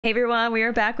Hey everyone, we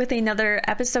are back with another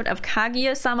episode of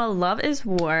Kaguya-sama Love is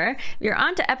War. We are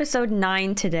on to episode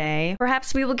 9 today.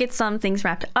 Perhaps we will get some things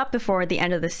wrapped up before the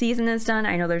end of the season is done.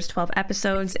 I know there's 12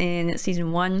 episodes in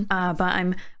season 1, but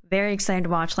I'm very excited to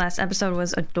watch. Last episode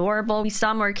was adorable. We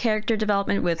saw more character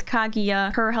development with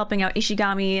Kaguya. Her helping out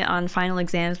Ishigami on final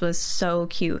exams was so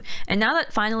cute. And now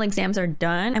that final exams are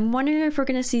done, I'm wondering if we're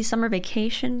gonna see summer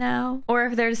vacation now, or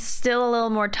if there's still a little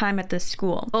more time at the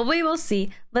school. Well, we will see.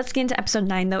 Let's get into episode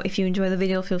 9 though. If you enjoy the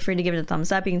video, feel free to give it a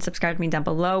thumbs up. You can subscribe to me down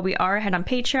below. We are ahead on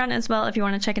Patreon as well if you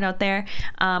want to check it out there.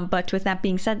 But with that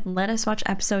being said, let us watch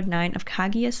episode 9 of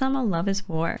Kaguya-sama Love is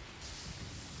War.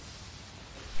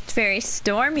 It's very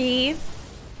stormy.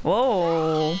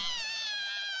 Whoa.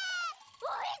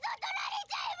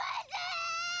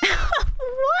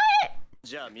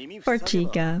 What? For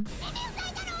Chika.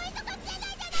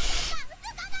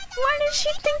 Why does she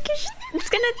think it's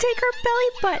gonna take her belly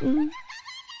button?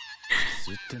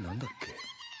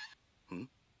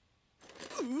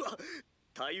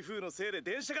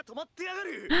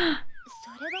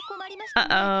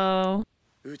 Uh-oh.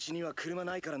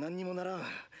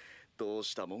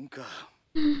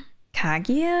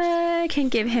 Kaguya can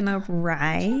give him a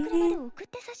ride?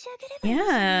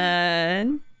 Yeah.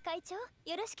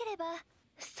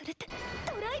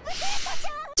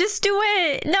 Just do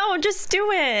it! No, just do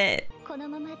it!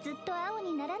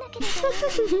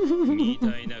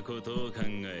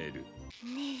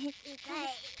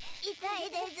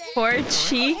 Poor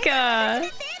Chika!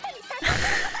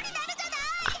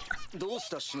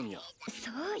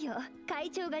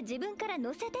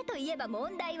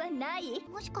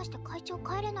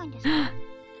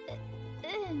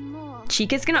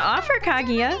 Chika's gonna offer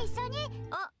Kaguya.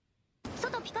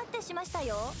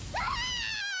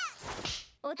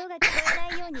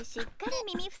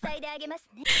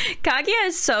 Kaguya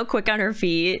is so quick on her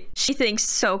feet. She thinks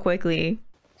so quickly.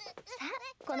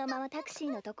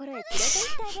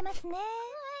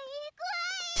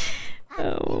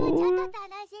 Oh.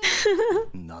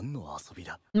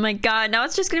 My god, now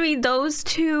it's just gonna be those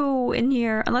two in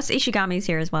here. Unless Ishigami's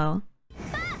here as well.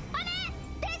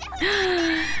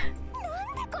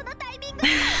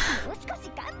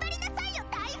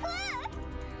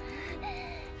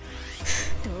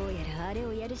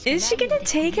 Is she gonna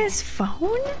take his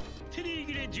phone?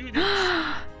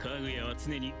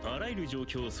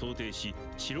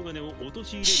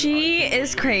 She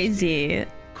is crazy.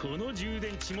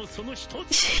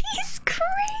 She's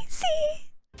crazy.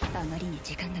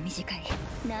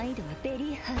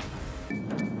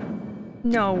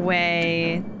 No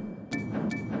way.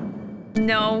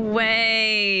 No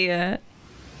way.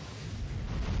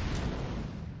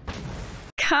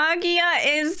 Kaguya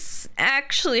is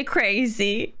actually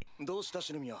crazy.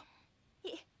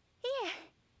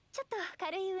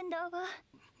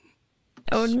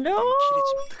 Oh no.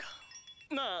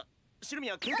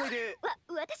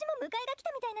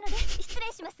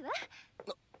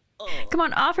 Come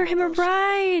on, offer him a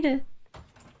ride.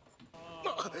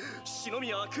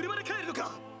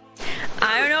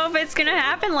 I don't know if it's gonna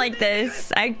happen like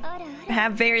this. I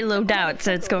have very low doubts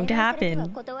that it's going to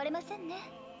happen.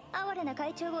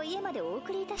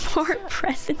 For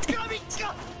president.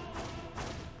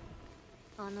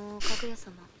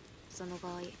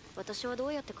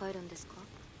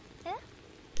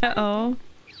 Uh-oh.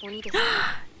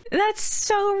 That's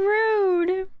so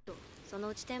rude.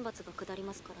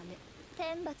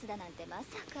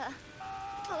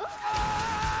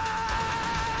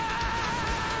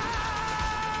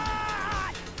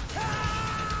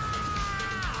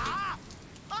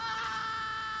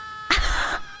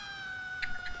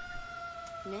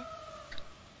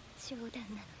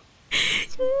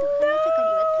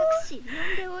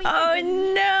 Oh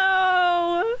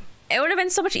no! It would have been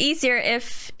so much easier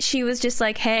if she was just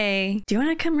like, hey, do you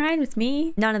want to come ride with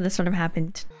me? None of this would have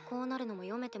happened.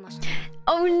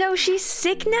 Oh no, she's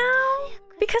sick now?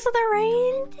 Because of the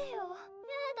rain?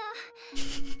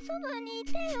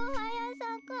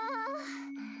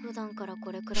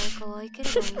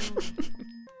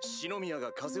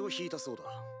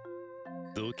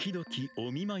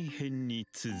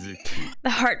 The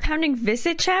heart-pounding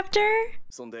visit chapter?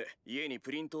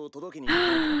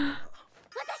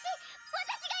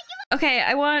 Okay,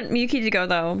 I want Miyuki to go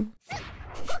though.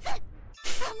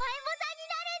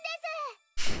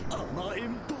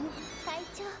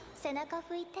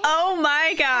 Oh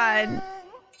my god.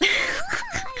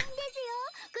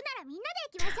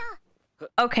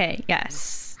 Okay,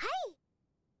 yes.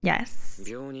 Yes.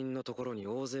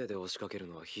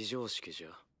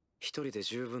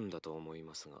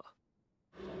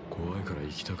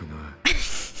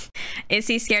 Is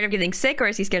he scared of getting sick or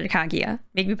is he scared of Kaguya?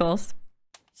 Maybe both.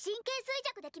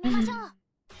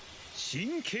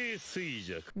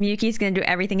 Miyuki's gonna do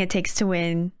everything it takes to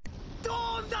win.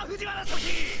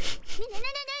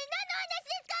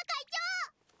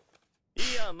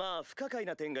 いやまあ不可解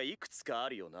な点がいくつかあ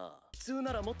るよな。普通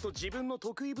ならもっと自分の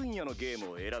得意分野のゲー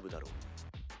ムを選ぶだろう。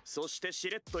そしてし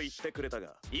れっと言ってくれた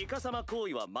が、イカサマ行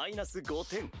為はマイナス5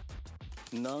点。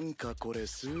なんかこれ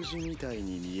数字みたい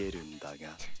に見えるんだ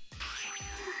が。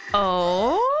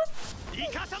Oh?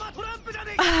 イカサマトランプじゃ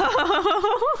ねえか。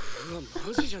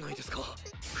マジじゃないですか。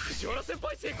藤原先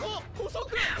輩成功。補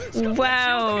足。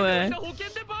Wow. 保険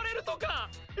でバレるとか。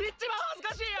一番恥ず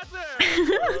かしいやつ。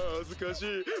恥ずかし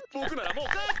い。僕ならもう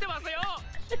帰ってますよ。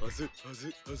はず。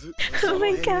Oh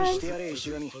my god. してやれ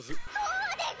石神。そうですよ。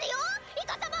イ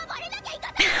カサマバレなきゃイカ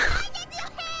サマないんです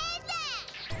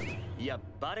よ。いや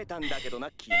バレたんだけど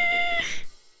な君。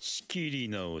仕切り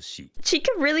直し。Chika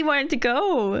really wanted to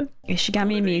go. Is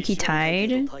Shigami and Miyuki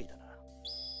tied? 会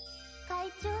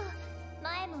長、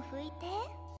前も拭いて。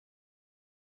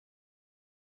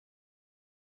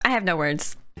I have no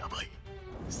words. やばい。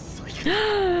最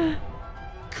悪。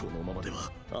このままで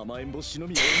は甘えん坊篠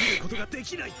宮を見ることがで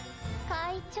きない。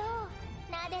会長、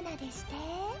なでなでして。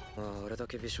あれだ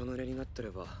けびしょ濡れになってれ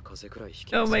ば風邪くらいひ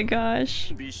き。Oh my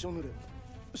gosh. びしょ濡れ。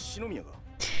篠宮が。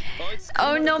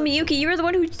Oh no, Miyuki, you were the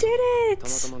one who did たま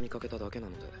it. たま見かけただけな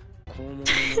ので、校門の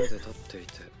前で立ってい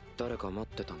て誰か待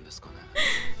ってたんですかね。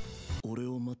俺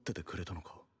を待っててくれたの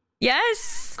か。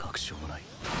Yes. 確証もない。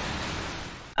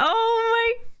Oh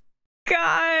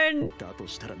my god. だと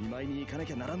したら見舞いに行かな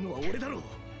きゃならんのは俺だろう。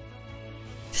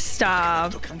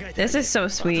 Stop. This is so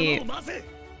sweet. 13。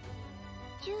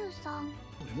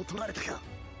俺も取られたか。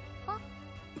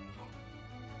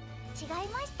違い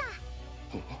ました。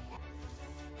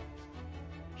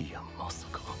いやまさ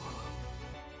か。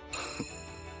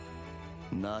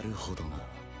なるほどな。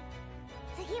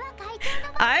次は会長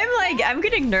の。I'm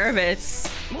getting nervous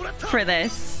for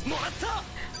this. も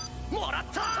らっ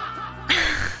た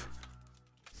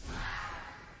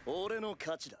俺の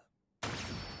勝ちだ。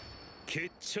決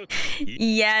着。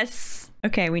 Yes.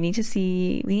 Okay, we need to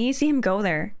see him go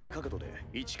there. 角度で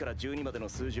1から12までの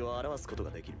数字を表すこと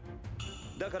ができる。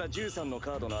だから13の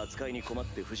カードの扱いに困っ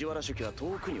て藤原書記は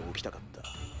遠くに置きたかった。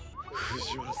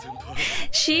藤原先輩。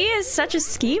She is such a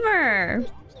schemer.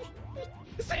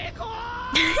 成功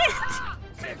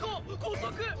成功高速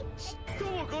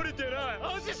もう懲りてない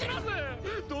安心します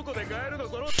どこで買えるの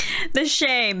その The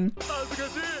shame. 恥ずか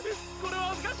しいこれは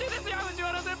恥ずかしいですよ藤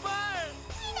原先輩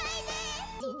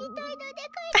I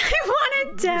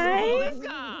wanna そう die. ですか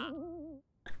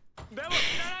でも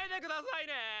死なないでください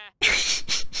ね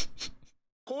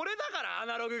これだからア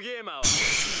ナログゲーマーは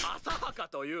浅はか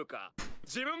というか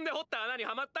自分で掘った穴に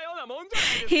はまったようなもんじゃな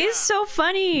いですか He's so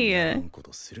funny. こ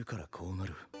とするからこうな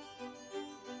る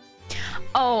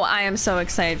Oh, I am so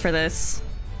excited for this.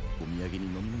 お土産に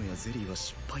飲み物やゼリーは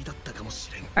失敗だったかもし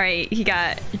れん Alright, he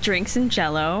got drinks and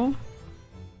jello.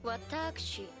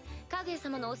 私、かぐや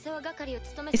様のお世話係を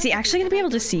務め Is he actually gonna be able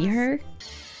to see her?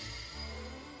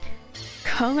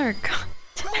 Color contact.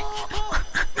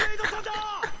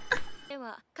 で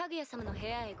は、かぐや様の部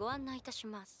屋へご案内いたし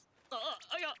ます。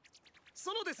いや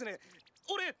そのですね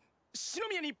俺篠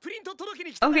宮にプリント届け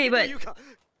に来た Okay, と but いうか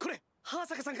これハー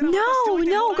サカさんから no, 渡しておい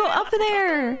て no, も go らえ up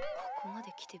there. ここま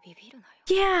で来てビビるなよ。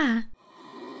 Yeah.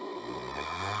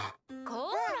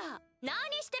 こら、何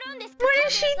してるんですか What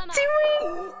is she doing?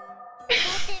 だ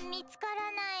って見つか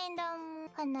らないんだもん。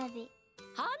花火。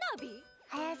花火？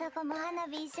早坂も花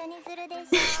火一緒にするで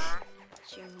しょ。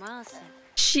しません。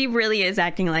 She really is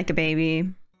acting like a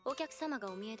baby. お客様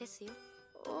がお見えですよ。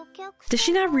お客様。 Does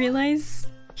she not realize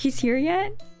he's here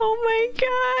yet? Oh my god.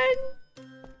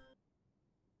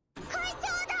 会長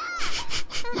だ。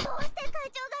どうして会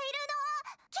長がいるの？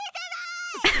聞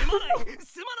いてない。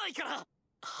すまないから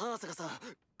ハーサカさん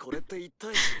これって一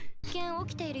体一見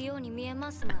起きているように見え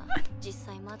ますが、実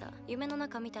際まだ夢の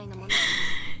中みたいなものです。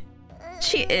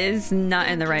 She is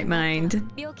not in the right mind.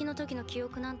 病気の時の記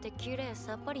憶なんてきれい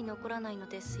さっぱり残らないの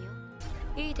ですよ。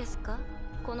いいですか？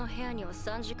この部屋には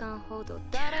3時間ほど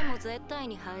誰も絶対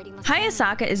に入りません。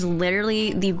 Hayasaka is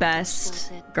literally the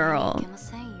best girl.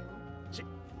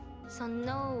 そ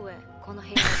の上、この部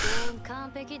屋は全員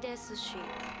完璧ですし、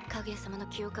影様の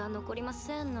記憶は残りま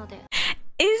せんので。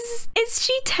Is she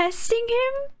testing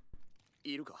him?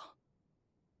 いるか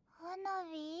花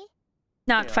火？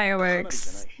 Not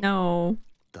fireworks. No.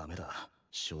 ダメだ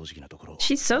正直なところ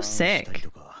She's so sick.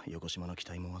 とか横島の期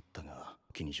待もあったが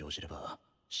気に乗じれば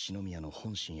篠宮の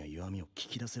本心や弱みを聞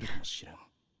き出せるかもしれん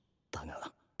だ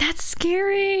が That's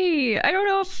scary. I don't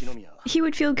know if 篠宮 he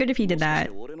would feel good if he did that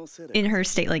in her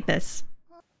state like this.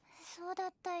 そそうだっ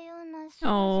たような、そうじゃ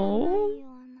ない Oh. よ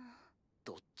うな。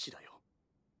どっちだよ。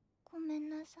ごめん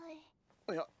なさい。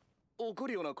いや、怒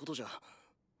るようなことじゃ。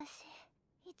私、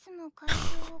いつも会場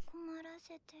を困ら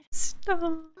せてる。 Stop. ど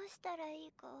うしたらい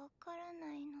いかわから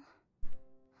ないの。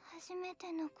初め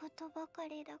てのことばか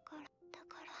りだから。だ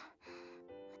から、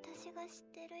私が知っ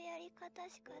てるやり方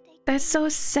しかできない。 That's so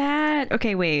sad.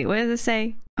 Okay, wait, what does it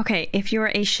say? Okay, if you're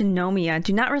a Shinomiya,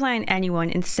 do not rely on anyone.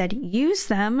 Instead, use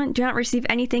them. Do not receive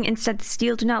anything. Instead,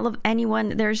 steal. Do not love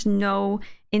anyone. There's no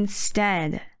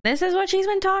instead. This is what she's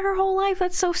been taught her whole life.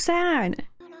 That's so sad.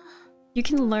 You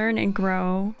can learn and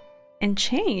grow and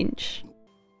change.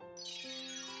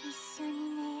 一緒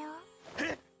に寝よう。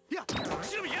え、いや、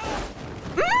シノミヤ。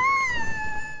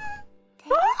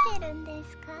照れてるんで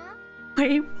すか？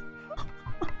 Wait.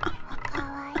 可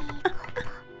愛いこ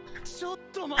と。ちょっ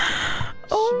と待って。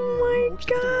 Oh my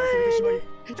god.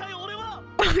 一体俺は。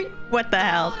What the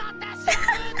hell?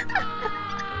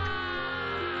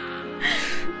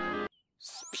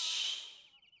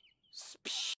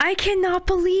 I cannot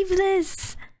believe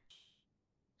this.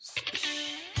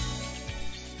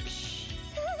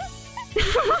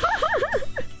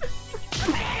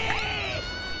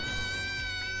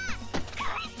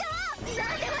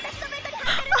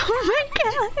 Oh my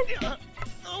god.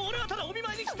 俺はただお見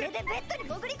舞いに来て。それでベッドに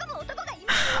潜り込む男がい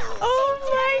ます。 Oh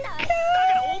my だか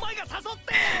らお前が誘っ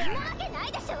て。なわけな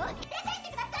いでしょ。出てって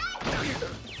くださ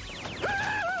い。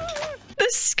 The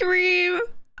scream.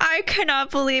 I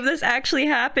cannot believe this actually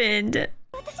happened.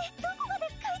 私どこまで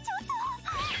会長と。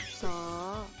さ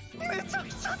あ、めちゃく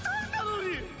ちゃ遠いなの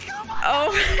に。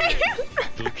 Oh.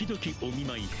 ドキドキお見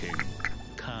舞い編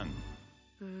カン。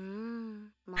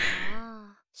ま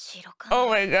あ白かな。 Oh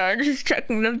my god, just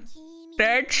checking the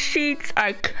bed sheets.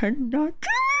 I cannot do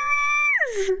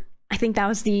this. I think that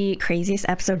was the craziest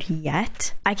episode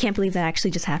yet. I can't believe that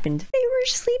actually just happened. They were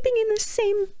sleeping in the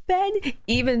same bed,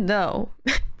 even though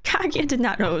Kaguya did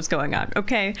not know what was going on.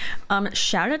 Okay.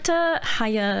 Shout out to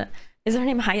Haya. Is her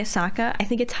name Hayasaka? I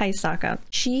think it's Hayasaka.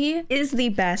 She is the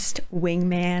best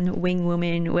wingman,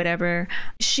 wingwoman, whatever.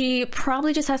 She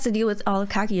probably just has to deal with all of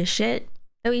Kaguya's shit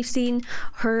that we've seen,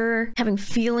 her having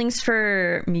feelings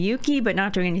for Miyuki but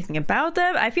not doing anything about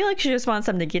them. I feel like she just wants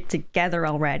them to get together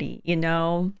already, you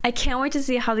know? I can't wait to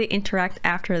see how they interact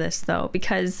after this though,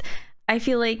 because I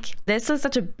feel like this was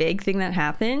such a big thing that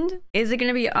happened. Is it going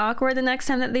to be awkward the next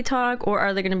time that they talk, or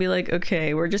are they going to be like,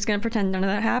 okay, we're just going to pretend none of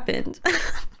that happened?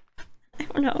 I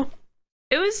don't know.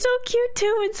 It was so cute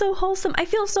too and so wholesome. I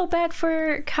feel so bad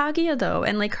for Kaguya though,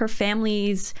 and like her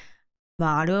family's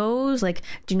mottos, like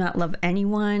do not love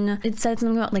anyone. It said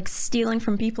something about like stealing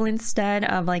from people instead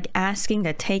of like asking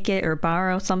to take it or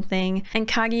borrow something. And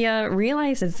Kaguya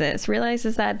realizes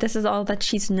that this is all that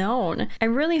she's known. I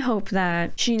really hope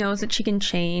that she knows that she can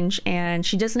change and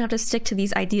she doesn't have to stick to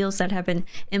these ideals that have been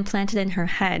implanted in her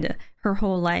head her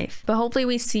whole life. But hopefully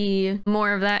we see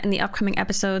more of that in the upcoming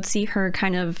episodes, see her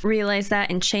kind of realize that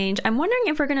and change. I'm wondering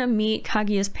if we're gonna meet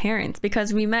Kaguya's parents,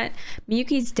 because we met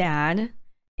Miyuki's dad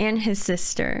and his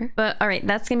sister. But all right,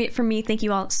 that's gonna be it for me. Thank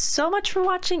you all so much for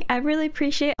watching. I really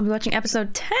appreciate it. I'll be watching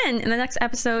episode 10 in the next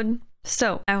episode.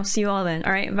 So I will see you all then.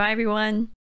 All right, bye everyone.